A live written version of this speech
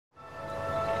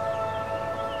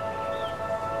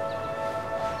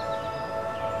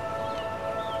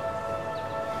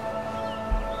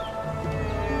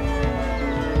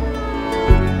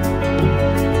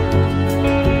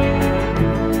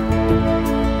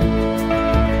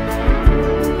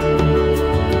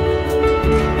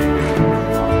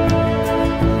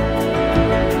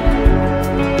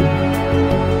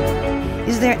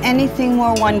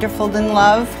more wonderful than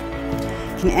love?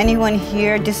 Can anyone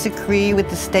here disagree with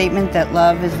the statement that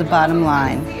love is the bottom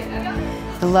line?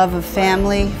 The love of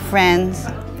family, friends,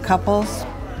 couples?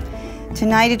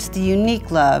 Tonight it's the unique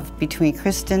love between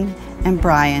Kristin and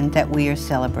Brian that we are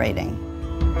celebrating.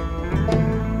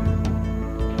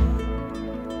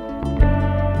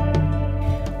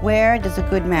 Where does a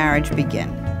good marriage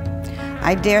begin?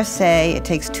 I dare say it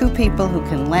takes two people who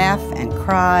can laugh and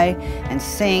cry and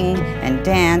sing and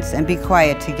dance and be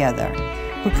quiet together,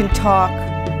 who can talk,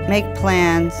 make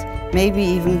plans, maybe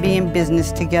even be in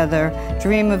business together,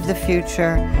 dream of the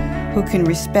future, who can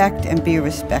respect and be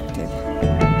respected.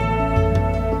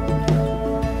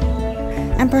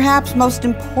 And perhaps most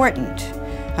important,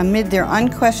 amid their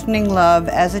unquestioning love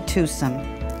as a twosome,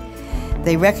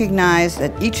 they recognize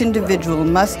that each individual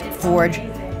must forge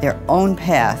their own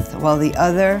path while the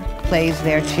other plays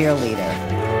their cheerleader.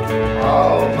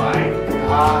 Oh my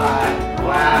God,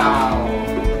 wow.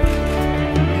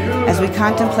 As we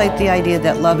contemplate the idea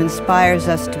that love inspires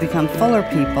us to become fuller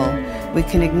people, we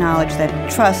can acknowledge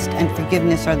that trust and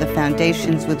forgiveness are the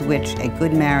foundations with which a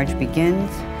good marriage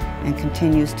begins and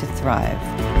continues to thrive.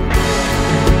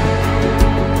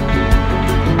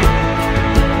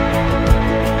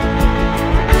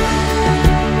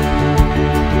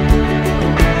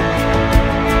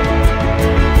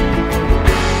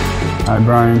 I,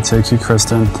 Brian, take you,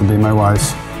 Kristin, to be my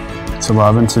wife, to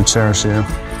love and to cherish you,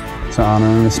 to honor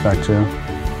and respect you,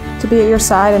 to be at your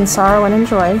side in sorrow and in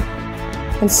joy,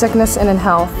 in sickness and in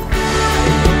health.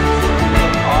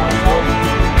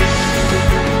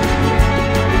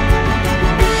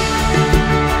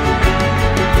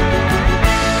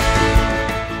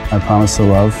 I promise to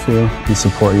love you and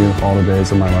support you all the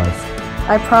days of my life.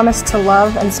 I promise to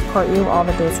love and support you all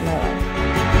the days of my life.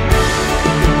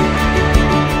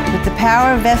 With the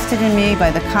power vested in me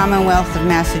by the Commonwealth of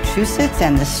Massachusetts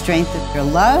and the strength of your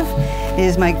love, it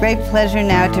is my great pleasure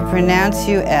now to pronounce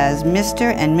you as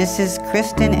Mr. and Mrs.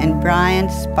 Kristin and Brian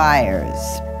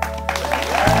Spires.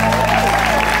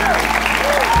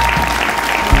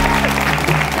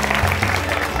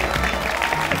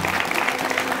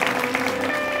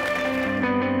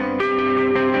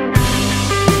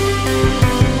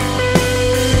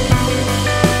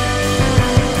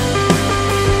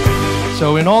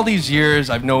 So in all these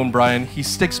years I've known Brian, he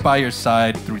sticks by your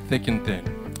side through thick and thin.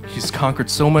 He's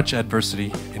conquered so much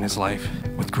adversity in his life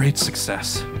with great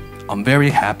success. I'm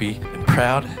very happy and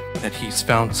proud that he's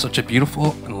found such a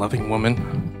beautiful and loving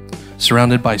woman,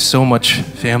 surrounded by so much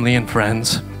family and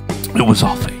friends. It was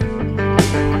all fate.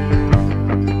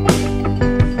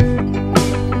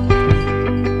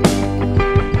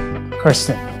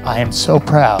 Kristin, I am so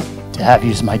proud to have you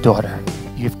as my daughter.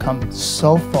 You've come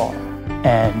so far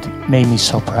and made me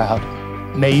so proud.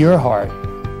 May your heart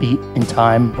beat in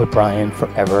time with Brian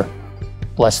forever.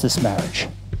 Bless this marriage.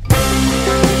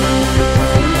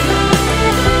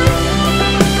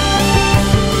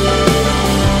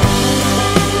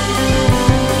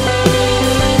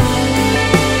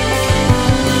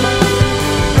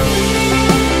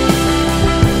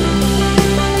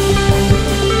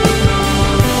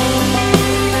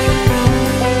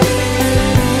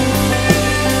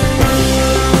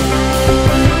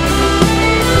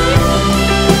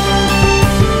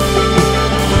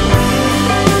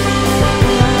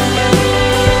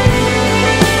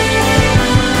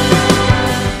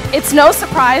 It's no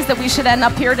surprise that we should end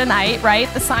up here tonight,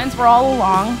 right? The signs were all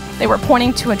along. They were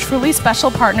pointing to a truly special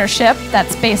partnership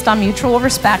that's based on mutual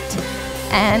respect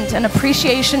and an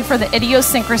appreciation for the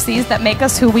idiosyncrasies that make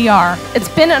us who we are. It's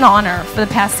been an honor for the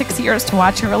past 6 years to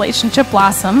watch your relationship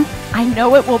blossom. I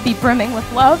know it will be brimming with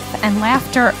love and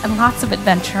laughter and lots of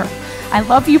adventure. I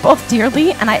love you both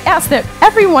dearly, and I ask that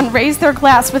everyone raise their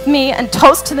glass with me and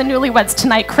toast to the newlyweds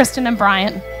tonight, Kristin and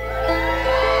Brian.